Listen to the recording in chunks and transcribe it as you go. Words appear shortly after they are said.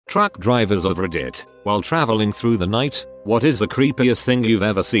Truck drivers of Reddit, while traveling through the night, what is the creepiest thing you've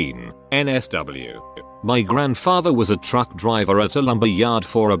ever seen? NSW. My grandfather was a truck driver at a lumber yard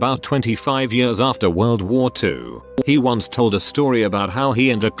for about 25 years after World War II. He once told a story about how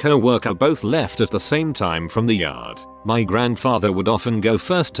he and a co-worker both left at the same time from the yard. My grandfather would often go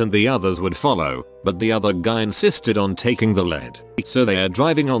first and the others would follow, but the other guy insisted on taking the lead. So they are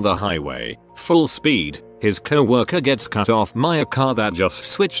driving on the highway, full speed. His co-worker gets cut off by a car that just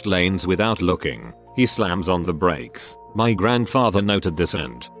switched lanes without looking. He slams on the brakes. My grandfather noted this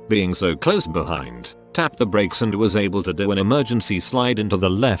and, being so close behind, tapped the brakes and was able to do an emergency slide into the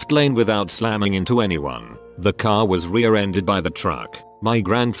left lane without slamming into anyone. The car was rear-ended by the truck. My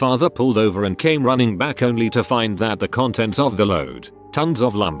grandfather pulled over and came running back only to find that the contents of the load, tons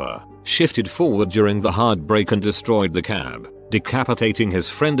of lumber, shifted forward during the hard brake and destroyed the cab, decapitating his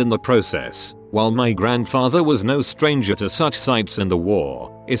friend in the process. While my grandfather was no stranger to such sights in the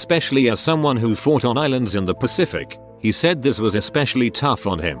war, especially as someone who fought on islands in the Pacific, he said this was especially tough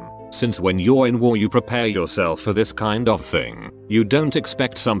on him, since when you're in war you prepare yourself for this kind of thing. You don't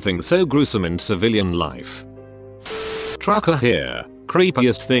expect something so gruesome in civilian life. Trucker here.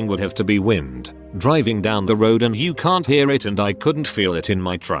 Creepiest thing would have to be wind. Driving down the road and you can't hear it and I couldn't feel it in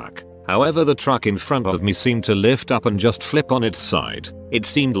my truck. However, the truck in front of me seemed to lift up and just flip on its side. It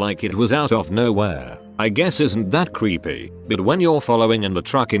seemed like it was out of nowhere. I guess isn't that creepy? But when you're following and the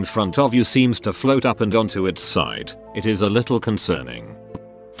truck in front of you seems to float up and onto its side, it is a little concerning.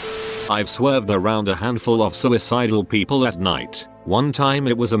 I've swerved around a handful of suicidal people at night. One time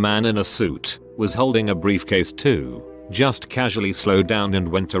it was a man in a suit, was holding a briefcase too. Just casually slowed down and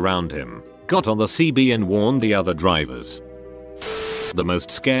went around him, got on the CB and warned the other drivers. The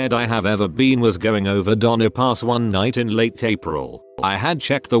most scared I have ever been was going over Donner Pass one night in late April. I had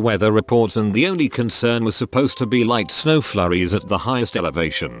checked the weather reports and the only concern was supposed to be light snow flurries at the highest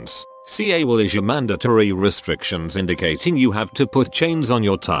elevations. CA will issue mandatory restrictions indicating you have to put chains on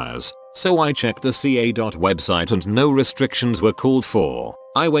your tires, so I checked the CA website and no restrictions were called for.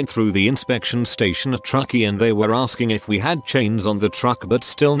 I went through the inspection station at Truckee and they were asking if we had chains on the truck but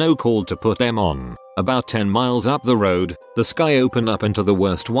still no call to put them on. About 10 miles up the road, the sky opened up into the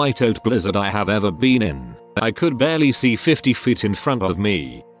worst whiteout blizzard I have ever been in. I could barely see 50 feet in front of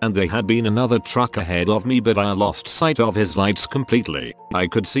me, and there had been another truck ahead of me but I lost sight of his lights completely. I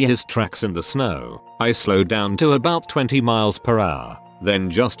could see his tracks in the snow. I slowed down to about 20 miles per hour. Then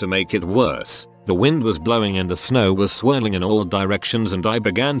just to make it worse, the wind was blowing and the snow was swirling in all directions and I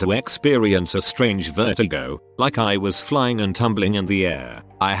began to experience a strange vertigo, like I was flying and tumbling in the air.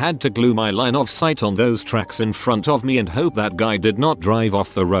 I had to glue my line of sight on those tracks in front of me and hope that guy did not drive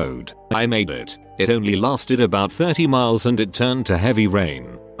off the road. I made it. It only lasted about 30 miles and it turned to heavy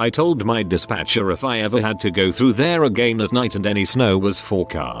rain. I told my dispatcher if I ever had to go through there again at night and any snow was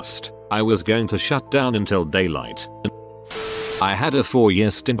forecast, I was going to shut down until daylight. I had a 4-year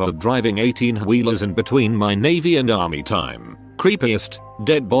stint of driving 18-wheelers in between my Navy and Army time. Creepiest,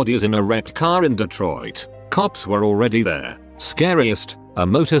 dead bodies in a wrecked car in Detroit. Cops were already there. Scariest, a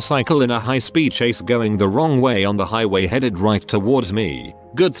motorcycle in a high-speed chase going the wrong way on the highway headed right towards me.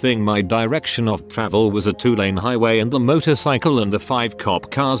 Good thing my direction of travel was a 2-lane highway and the motorcycle and the 5 cop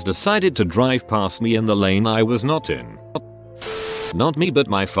cars decided to drive past me in the lane I was not in. Not me but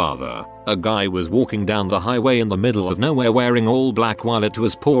my father. A guy was walking down the highway in the middle of nowhere wearing all black while it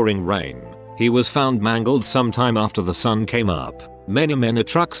was pouring rain. He was found mangled sometime after the sun came up. Many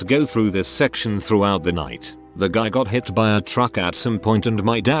trucks go through this section throughout the night. The guy got hit by a truck at some point and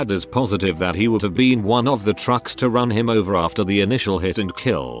my dad is positive that he would have been one of the trucks to run him over after the initial hit and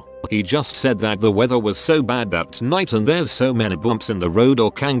kill. He just said that the weather was so bad that night and there's so many bumps in the road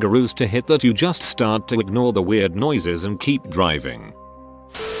or kangaroos to hit that you just start to ignore the weird noises and keep driving.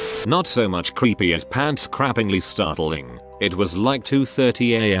 Not so much creepy as pants crappingly startling. It was like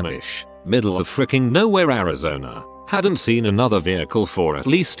 2:30 am-ish, middle of fricking nowhere Arizona. Hadn't seen another vehicle for at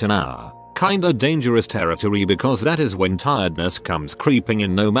least an hour. Kinda dangerous territory because that is when tiredness comes creeping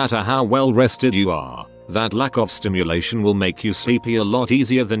in no matter how well rested you are. That lack of stimulation will make you sleepy a lot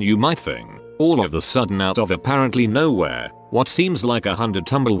easier than you might think. All of a sudden out of apparently nowhere, what seems like 100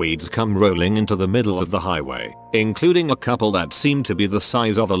 tumbleweeds come rolling into the middle of the highway, including a couple that seemed to be the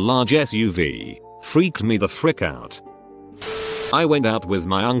size of a large SUV. Freaked me the frick out. I went out with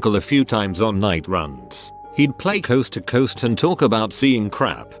my uncle a few times on night runs. He'd play coast to coast and talk about seeing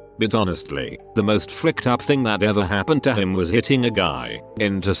crap. But honestly, the most fricked up thing that ever happened to him was hitting a guy.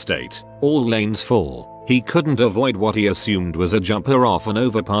 Interstate. All lanes full. He couldn't avoid what he assumed was a jumper off an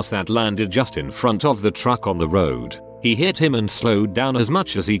overpass that landed just in front of the truck on the road. He hit him and slowed down as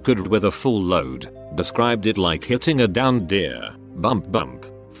much as he could with a full load. Described it like hitting a downed deer. Bump bump.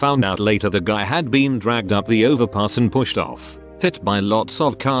 Found out later the guy had been dragged up the overpass and pushed off, hit by lots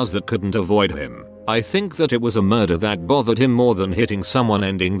of cars that couldn't avoid him. I think that it was a murder that bothered him more than hitting someone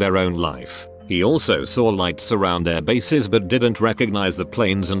ending their own life. He also saw lights around air bases but didn't recognize the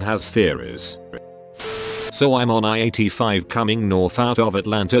planes and has theories. So I'm on I-85 coming north out of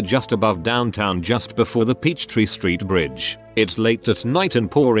Atlanta just above downtown just before the Peachtree Street Bridge. It's late at night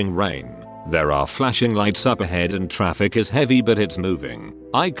and pouring rain. There are flashing lights up ahead and traffic is heavy but it's moving.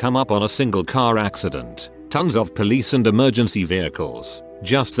 I come up on a single car accident. Tons of police and emergency vehicles.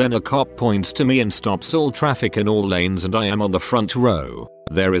 Just then a cop points to me and stops all traffic in all lanes and I am on the front row.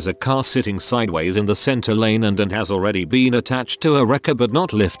 There is a car sitting sideways in the center lane and has already been attached to a wrecker but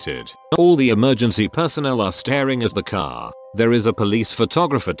not lifted. All the emergency personnel are staring at the car. There is a police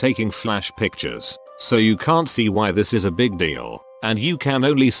photographer taking flash pictures, so you can't see why this is a big deal. And you can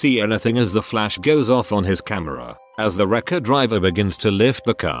only see anything as the flash goes off on his camera. As the wrecker driver begins to lift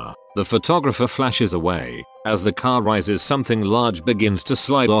the car, the photographer flashes away. As the car rises, something large begins to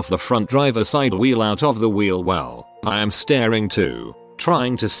slide off the front driver's side wheel out of the wheel well. I am staring too,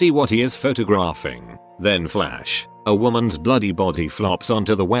 trying to see what he is photographing. Then flash. A woman's bloody body flops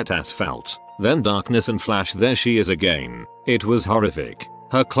onto the wet asphalt. Then darkness and flash, there she is again. It was horrific.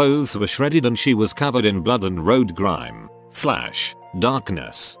 Her clothes were shredded and she was covered in blood and road grime. Flash.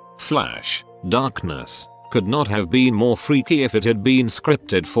 Darkness. Flash. Darkness. Could not have been more freaky if it had been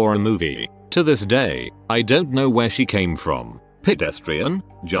scripted for a movie. To this day, I don't know where she came from. Pedestrian?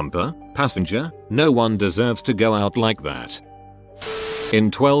 Jumper? Passenger? No one deserves to go out like that.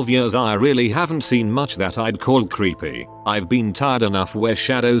 In 12 years I really haven't seen much that I'd call creepy. I've been tired enough where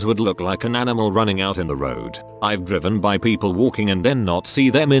shadows would look like an animal running out in the road. I've driven by people walking and then not see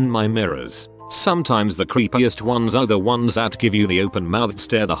them in my mirrors. Sometimes the creepiest ones are the ones that give you the open-mouthed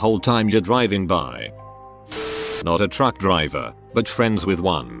stare the whole time you're driving by. Not a truck driver, but friends with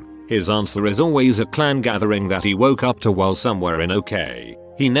one. His answer is always a clan gathering that he woke up to while somewhere in OK.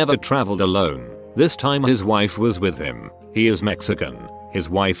 He never traveled alone. This time his wife was with him. He is Mexican. His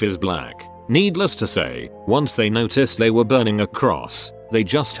wife is black. Needless to say, once they noticed they were burning a cross, they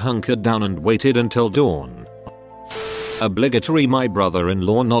just hunkered down and waited until dawn. Obligatory, my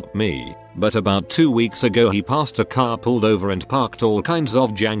brother-in-law, not me, but about 2 weeks ago he passed a car pulled over and parked all kinds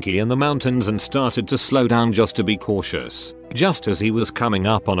of janky in the mountains and started to slow down just to be cautious. Just as he was coming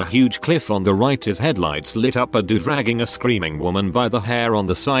up on a huge cliff on the right, his headlights lit up a dude dragging a screaming woman by the hair on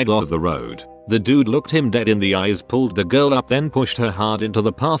the side of the road. The dude looked him dead in the eyes, pulled the girl up, then pushed her hard into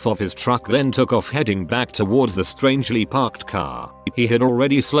the path of his truck, then took off heading back towards the strangely parked car. He had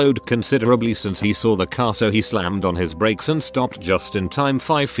already slowed considerably since he saw the car, so he slammed on his brakes and stopped just in time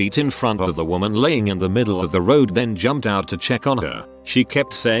 5 feet in front of the woman laying in the middle of the road, then jumped out to check on her. She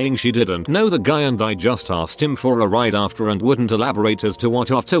kept saying she didn't know the guy and I just asked him for a ride after and wouldn't elaborate as to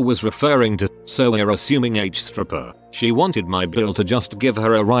what after was referring to, so we're assuming H stripper. She wanted my bill to just give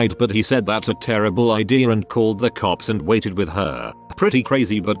her a ride, but he said that's a terrible idea and called the cops and waited with her. Pretty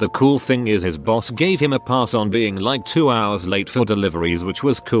crazy, but the cool thing is his boss gave him a pass on being like 2 hours late for deliveries, which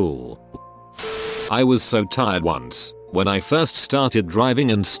was cool. I was so tired once. When I first started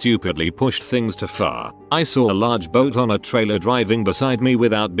driving and stupidly pushed things too far, I saw a large boat on a trailer driving beside me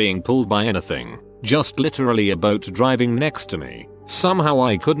without being pulled by anything. Just literally a boat driving next to me. Somehow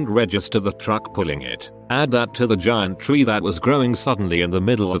I couldn't register the truck pulling it. Add that to the giant tree that was growing suddenly in the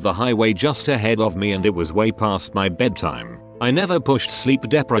middle of the highway just ahead of me, and it was way past my bedtime. I never pushed sleep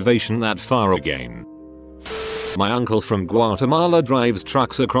deprivation that far again. My uncle from Guatemala drives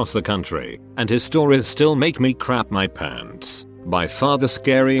trucks across the country, and his stories still make me crap my pants. By far the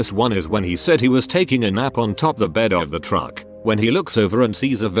scariest one is when he said he was taking a nap on top the bed of the truck, when he looks over and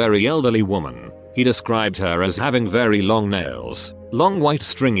sees a very elderly woman. He described her as having very long nails, long white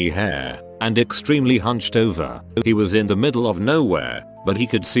stringy hair, and extremely hunched over. He was in the middle of nowhere, but he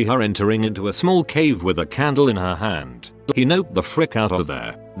could see her entering into a small cave with a candle in her hand. He noped the frick out of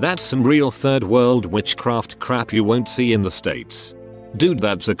there. That's some real third world witchcraft crap you won't see in the States. Dude,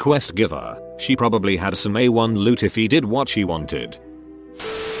 that's a quest giver. She probably had some A1 loot if he did what she wanted.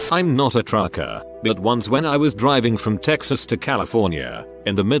 I'm not a trucker, but once when I was driving from Texas to California,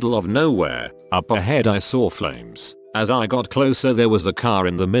 in the middle of nowhere, up ahead I saw flames. As I got closer, there was a car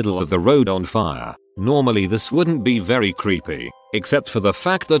in the middle of the road on fire. Normally this wouldn't be very creepy, except for the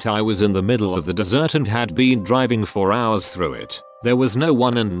fact that I was in the middle of the desert and had been driving for hours through it. There was no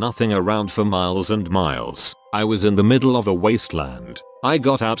one and nothing around for miles and miles. I was in the middle of a wasteland. I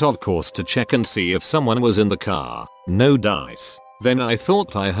got out of course to check and see if someone was in the car. No dice. Then I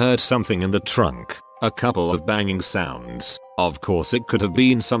thought I heard something in the trunk. A couple of banging sounds. Of course it could have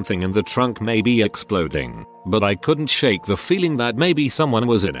been something in the trunk maybe exploding, but I couldn't shake the feeling that maybe someone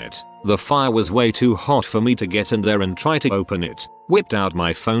was in it. The fire was way too hot for me to get in there and try to open it. Whipped out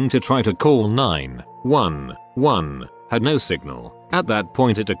my phone to try to call 911. Had no signal. At that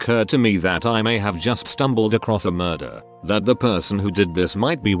point it occurred to me that I may have just stumbled across a murder, that the person who did this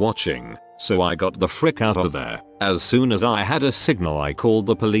might be watching, so I got the frick out of there. As soon as I had a signal I called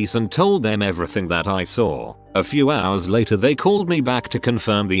the police and told them everything that I saw. A few hours later they called me back to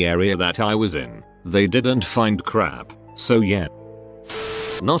confirm the area that I was in. They didn't find crap, so yeah.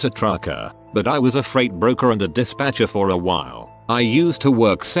 Not a trucker, but I was a freight broker and a dispatcher for a while. I used to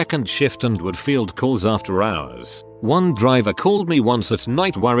work second shift and would field calls after hours. One driver called me once at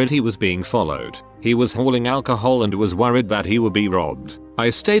night worried he was being followed. He was hauling alcohol and was worried that he would be robbed. I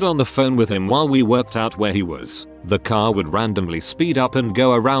stayed on the phone with him while we worked out where he was. The car would randomly speed up and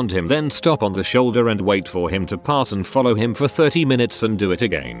go around him, then stop on the shoulder and wait for him to pass and follow him for 30 minutes and do it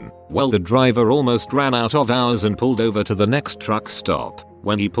again. Well, the driver almost ran out of hours and pulled over to the next truck stop.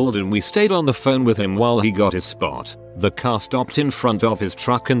 When he pulled in we stayed on the phone with him while he got his spot. The car stopped in front of his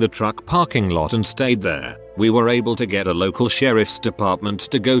truck in the truck parking lot and stayed there. We were able to get a local sheriff's department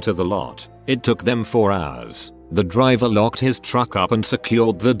to go to the lot. It took them 4 hours. The driver locked his truck up and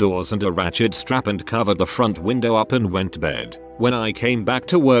secured the doors and a ratchet strap and covered the front window up and went to bed. When I came back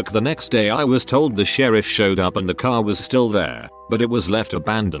to work the next day I was told the sheriff showed up and the car was still there, but it was left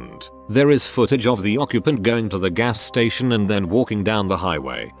abandoned. There is footage of the occupant going to the gas station and then walking down the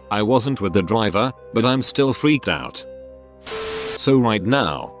highway. I wasn't with the driver, but I'm still freaked out. So right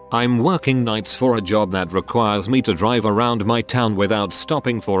now, I'm working nights for a job that requires me to drive around my town without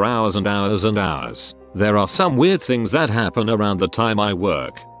stopping for hours and hours and hours. There are some weird things that happen around the time I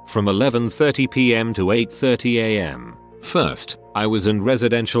work, from 11:30 PM to 8:30 AM. First, I was in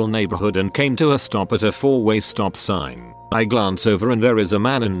residential neighborhood and came to a stop at a 4-way stop sign. I glance over and there is a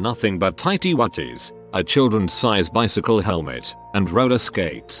man in nothing but tighty whities, a children's size bicycle helmet, and roller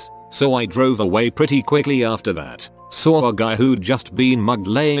skates. So I drove away pretty quickly after that. Saw a guy who'd just been mugged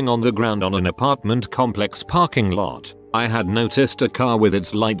laying on the ground on an apartment complex parking lot. I had noticed a car with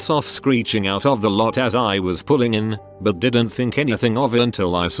its lights off screeching out of the lot as I was pulling in, but didn't think anything of it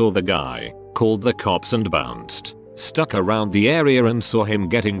until I saw the guy, called the cops and bounced. Stuck around the area and saw him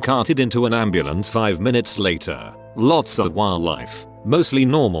getting carted into an ambulance 5 minutes later. Lots of wildlife, mostly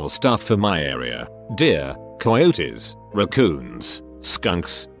normal stuff for my area. Deer, coyotes, raccoons,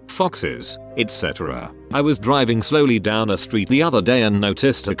 skunks, foxes, etc. I was driving slowly down a street the other day and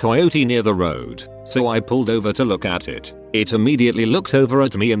noticed a coyote near the road, so I pulled over to look at it. It immediately looked over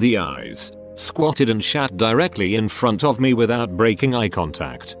at me in the eyes, squatted and shat directly in front of me without breaking eye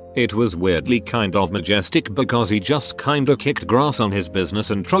contact. It was weirdly kind of majestic because he just kinda kicked grass on his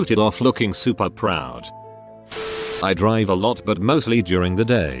business and trotted off looking super proud. I drive a lot but mostly during the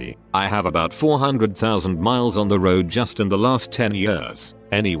day. I have about 400,000 miles on the road just in the last 10 years.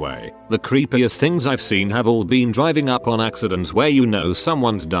 Anyway, the creepiest things I've seen have all been driving up on accidents where you know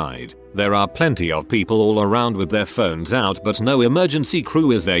someone's died. There are plenty of people all around with their phones out but no emergency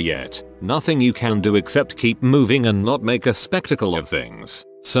crew is there yet. Nothing you can do except keep moving and not make a spectacle of things.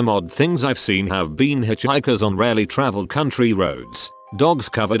 Some odd things I've seen have been hitchhikers on rarely traveled country roads, dogs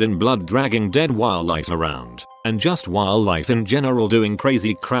covered in blood dragging dead wildlife around, and just wildlife in general doing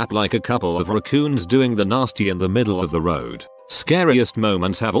crazy crap like a couple of raccoons doing the nasty in the middle of the road. Scariest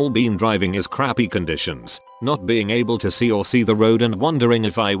moments have all been driving in crappy conditions, not being able to see the road and wondering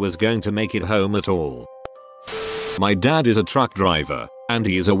if I was going to make it home at all. My dad is a truck driver, and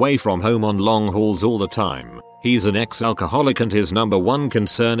he is away from home on long hauls all the time. He's an ex-alcoholic and his number one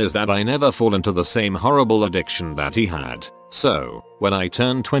concern is that I never fall into the same horrible addiction that he had. So, when I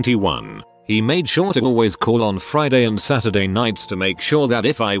turned 21, he made sure to always call on Friday and Saturday nights to make sure that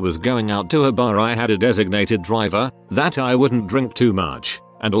if I was going out to a bar I had a designated driver, that I wouldn't drink too much,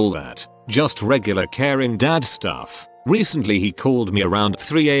 and all that. Just regular caring dad stuff. Recently he called me around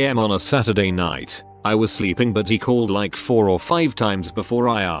 3 AM on a Saturday night. I was sleeping but he called like 4 or 5 times before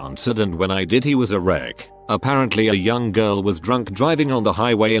I answered, and when I did he was a wreck. Apparently a young girl was drunk driving on the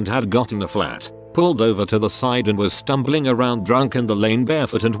highway and had gotten a flat, pulled over to the side and was stumbling around drunk in the lane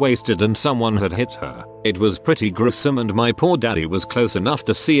barefoot and wasted and someone had hit her. It was pretty gruesome and my poor daddy was close enough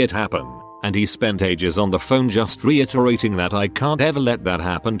to see it happen, and he spent ages on the phone just reiterating that I can't ever let that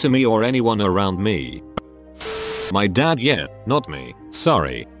happen to me or anyone around me. My dad, yeah, not me,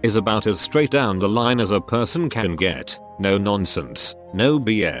 sorry, is about as straight down the line as a person can get. No nonsense, no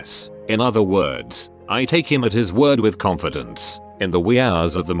BS. In other words, I take him at his word with confidence. In the wee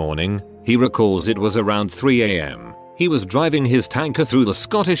hours of the morning, he recalls it was around 3 AM. He was driving his tanker through the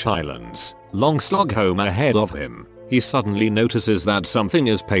Scottish Highlands. long slog home ahead of him. He suddenly notices that something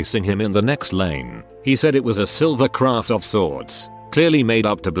is pacing him in the next lane. He said it was a silver craft of sorts, clearly made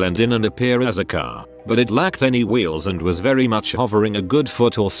up to blend in and appear as a car, but it lacked any wheels and was very much hovering a good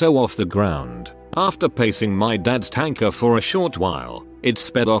foot or so off the ground. After pacing my dad's tanker for a short while, it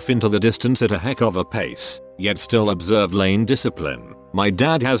sped off into the distance at a heck of a pace, yet still observed lane discipline. My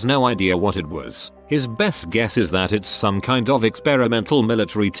dad has no idea what it was. His best guess is that it's some kind of experimental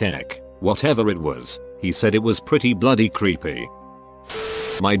military tech. Whatever it was, he said it was pretty bloody creepy.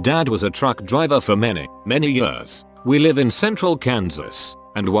 My dad was a truck driver for many years. We live in central Kansas,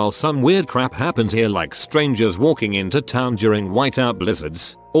 and while some weird crap happens here like strangers walking into town during whiteout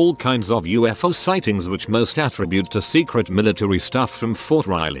blizzards, all kinds of UFO sightings which most attribute to secret military stuff from Fort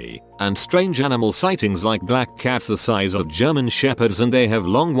Riley, and strange animal sightings like black cats the size of German shepherds and they have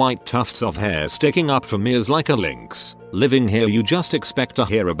long white tufts of hair sticking up from ears like a lynx. Living here you just expect to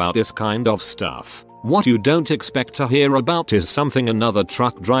hear about this kind of stuff. What you don't expect to hear about is something another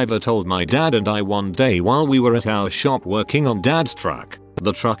truck driver told my dad and I one day while we were at our shop working on dad's truck.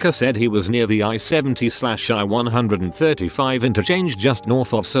 The trucker said he was near the I-70/I-135 interchange just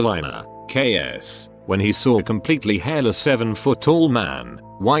north of Salina, KS, when he saw a completely hairless 7-foot-tall man,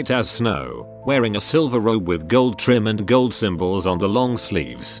 white as snow, wearing a silver robe with gold trim and gold symbols on the long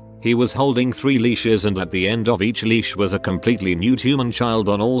sleeves. He was holding 3 leashes and at the end of each leash was a completely nude human child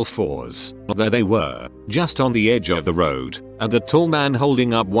on all fours. There they were, just on the edge of the road, and the tall man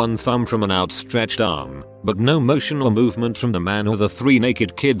holding up one thumb from an outstretched arm, but no motion or movement from the man or the 3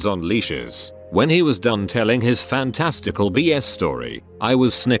 naked kids on leashes. When he was done telling his fantastical BS story, I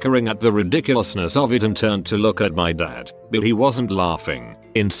was snickering at the ridiculousness of it and turned to look at my dad, but he wasn't laughing.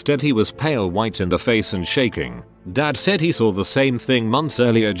 Instead he was pale white in the face and shaking. Dad said he saw the same thing months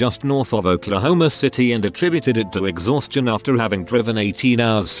earlier just north of Oklahoma City and attributed it to exhaustion after having driven 18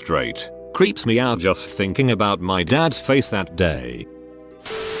 hours straight. Creeps me out just thinking about my dad's face that day.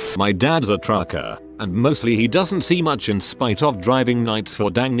 My dad's a trucker, and mostly he doesn't see much in spite of driving nights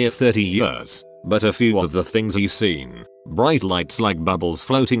for dang near 30 years. But a few of the things he's seen: bright lights like bubbles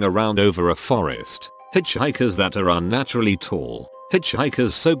floating around over a forest, hitchhikers that are unnaturally tall,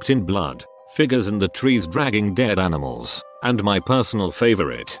 hitchhikers soaked in blood, figures in the trees dragging dead animals, and my personal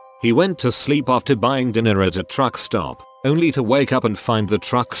favorite, he went to sleep after buying dinner at a truck stop, only to wake up and find the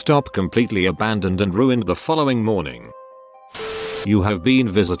truck stop completely abandoned and ruined the following morning. You have been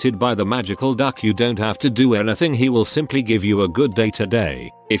visited by the magical duck. You don't have to do anything, he will simply give you a good day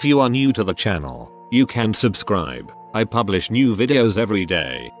today. If you are new to the channel, you can subscribe. I publish new videos every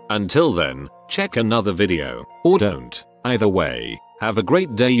day. Until then, check another video, or don't. Either way, have a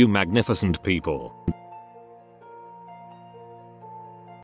great day you magnificent people.